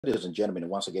Ladies and gentlemen,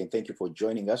 once again, thank you for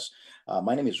joining us.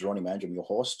 My name is Ronnie Manj. I'm your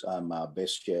host. I'm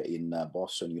based here in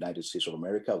Boston, United States of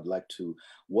America. I would like to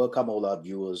welcome all our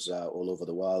viewers all over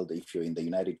the world. If you're in the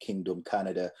United Kingdom,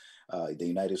 Canada, the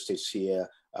United States here,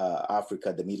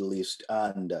 Africa, the Middle East,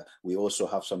 and we also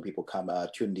have some people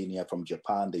tuned in here from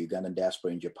Japan, the Ugandan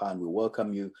diaspora in Japan. We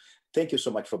welcome you. Thank you so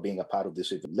much for being a part of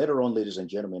this event. Later on, ladies and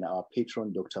gentlemen, our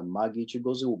patron, Dr. Maggie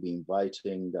Chigozi, will be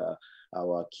inviting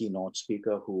our keynote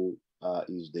speaker, who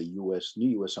is the new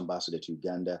U.S. ambassador to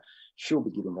Uganda. She'll be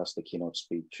giving us the keynote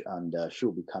speech, and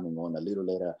she'll be coming on a little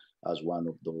later as one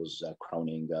of those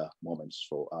crowning moments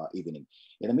for our evening.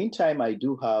 In the meantime, I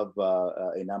do have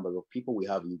a number of people. We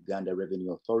have Uganda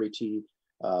Revenue Authority.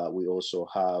 We also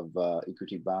have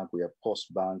Equity Bank. We have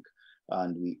Post Bank,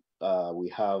 and we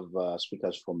have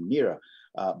speakers from NERA.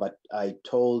 But I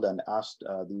told and asked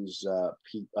these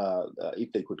people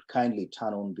if they could kindly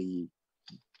turn on the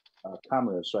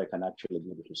camera so I can actually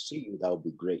be able to see you. That would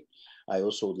be great. I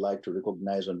also would like to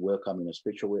recognize and welcome in a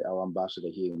special way our ambassador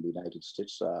here in the United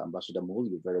States, Ambassador Moore.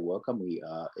 You're very welcome. We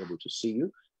are able to see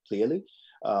you clearly.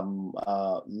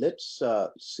 Let's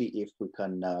see if we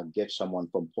can get someone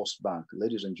from Post Bank.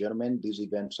 Ladies and gentlemen, these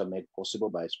events are made possible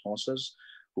by sponsors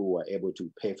who are able to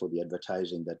pay for the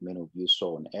advertising that many of you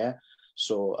saw on air.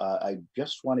 So I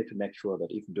just wanted to make sure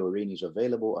that if Doreen is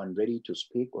available and ready to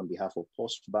speak on behalf of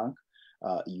Post Bank,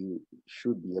 you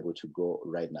should be able to go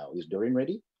right now. Is Doreen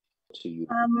ready? To you.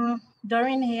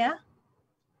 Doreen here.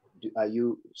 Are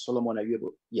you, Solomon, are you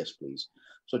able? Yes, please.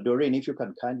 So Doreen, if you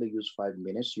can kindly use 5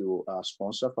 minutes, you are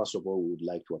sponsor. First of all, we would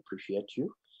like to appreciate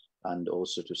you, and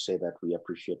also to say that we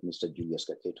appreciate Mr. Julius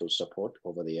Kaketo's support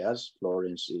over the years.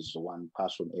 Florence is one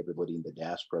person everybody in the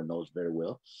diaspora knows very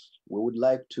well. We would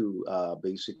like to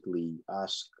basically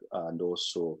ask and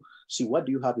also see, what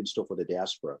do you have in store for the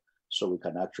diaspora, so we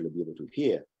can actually be able to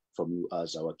hear from you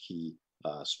as our key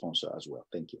sponsor as well.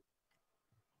 Thank you.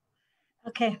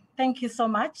 Okay, thank you so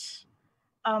much.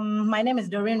 My name is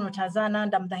Doreen Rutazaana,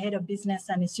 and I'm the head of business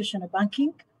and institutional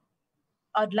banking.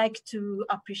 I'd like to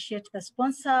appreciate the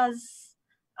sponsors,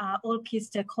 all key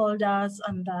stakeholders,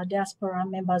 and the diaspora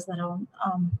members that are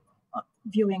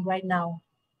viewing right now.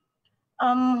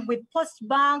 With Post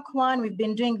Bank One, we've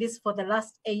been doing this for the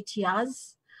last 8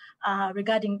 years.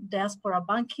 Regarding diaspora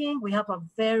banking, we have a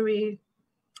very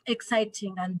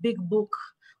exciting and big book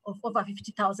of over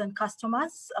 50,000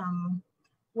 customers,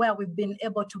 where we've been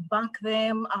able to bank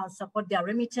them, support their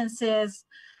remittances,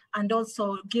 and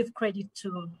also give credit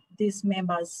to these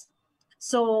members.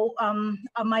 So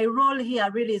my role here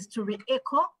really is to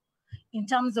re-echo in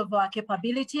terms of our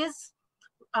capabilities.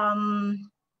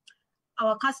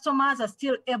 Our customers are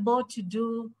still able to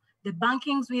do the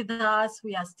bankings with us.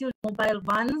 We are still mobile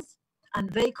vans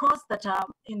and vehicles that are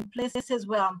in places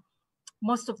where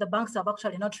most of the banks have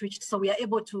actually not reached. So we are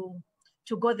able to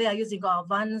go there using our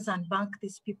vans and bank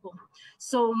these people.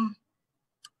 So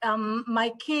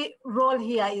my key role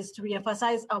here is to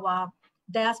reemphasize our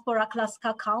diaspora classic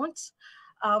account,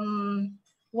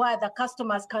 where the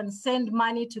customers can send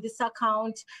money to this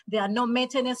account. There are no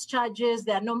maintenance charges.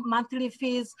 There are no monthly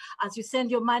fees. As you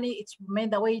send your money, it's remain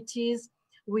the way it is.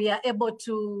 We are able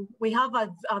to, we have a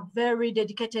very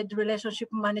dedicated relationship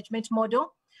management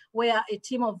model where a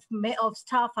team of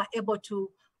staff are able to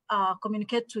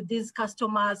communicate to these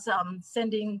customers,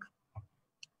 sending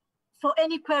for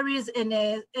any queries,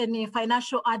 any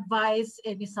financial advice,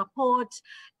 any support,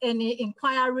 any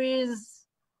inquiries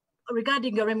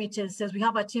regarding your remittances. We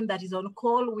have a team that is on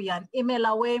call. We are an email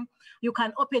away. You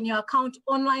can open your account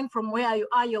online from where you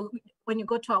are. When you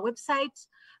go to our website,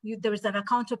 there is an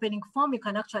account opening form. You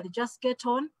can actually just get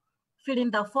on, fill in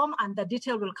the form, and the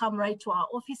detail will come right to our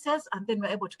offices, and then we're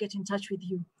able to get in touch with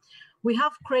you. We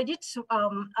have credit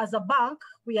as a bank.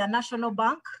 We are a national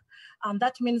bank, and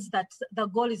that means that the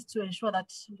goal is to ensure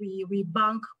that we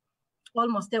bank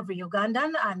almost every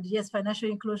Ugandan, and yes,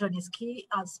 financial inclusion is key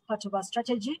as part of our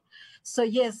strategy. So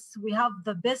yes, we have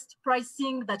the best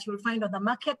pricing that you'll find on the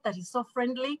market that is so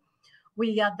friendly.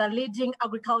 We are the leading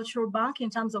agricultural bank in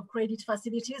terms of credit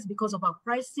facilities because of our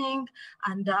pricing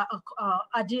and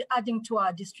adding to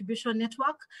our distribution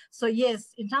network. So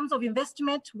yes, in terms of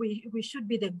investment, we should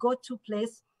be the go-to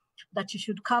place that you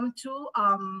should come to.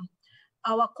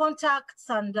 Our contacts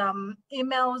and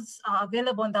emails are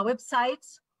available on the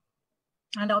website,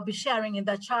 and I'll be sharing in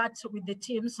the chat with the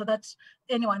team so that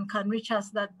anyone can reach us.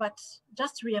 But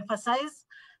just to reemphasize,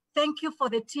 thank you for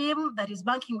the team that is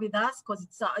banking with us, because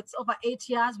it's over 8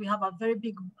 years. We have a very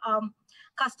big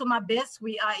customer base.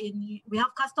 We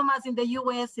have customers in the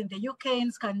US, in the UK,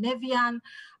 in Scandinavian,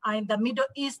 in the Middle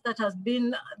East. That has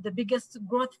been the biggest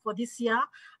growth for this year,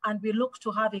 and we look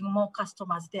to having more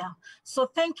customers there. So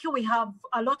thank you. We have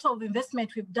a lot of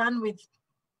investment we've done with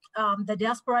the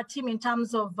diaspora team in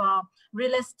terms of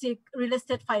real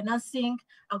estate financing,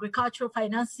 agricultural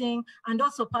financing, and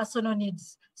also personal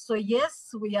needs. So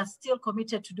yes, we are still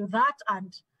committed to do that,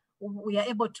 and we are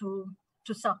able to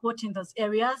support in those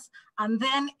areas. And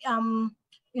then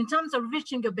in terms of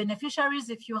reaching your beneficiaries,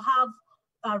 if you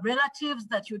have relatives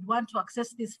that you'd want to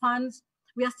access these funds,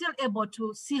 we are still able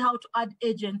to see how to add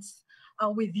agents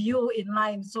with you in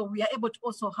line. So we are able to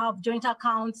also have joint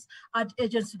accounts, add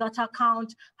agents to that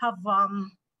account, have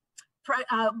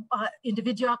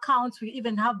individual accounts. We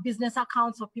even have business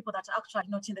accounts of people that are actually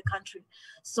not in the country.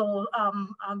 So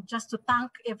just to thank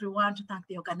everyone, to thank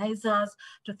the organizers,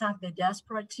 to thank the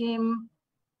diaspora team,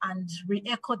 and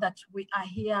re-echo that we are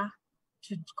here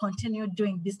to continue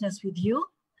doing business with you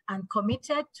and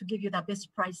committed to give you the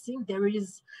best pricing there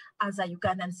is as a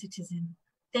Ugandan citizen.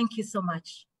 Thank you so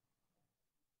much.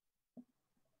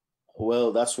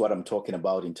 Well, that's what I'm talking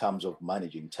about in terms of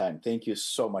managing time. Thank you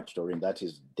so much, Doreen. That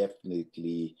is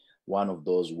definitely one of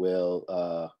those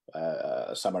well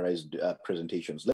summarized presentations.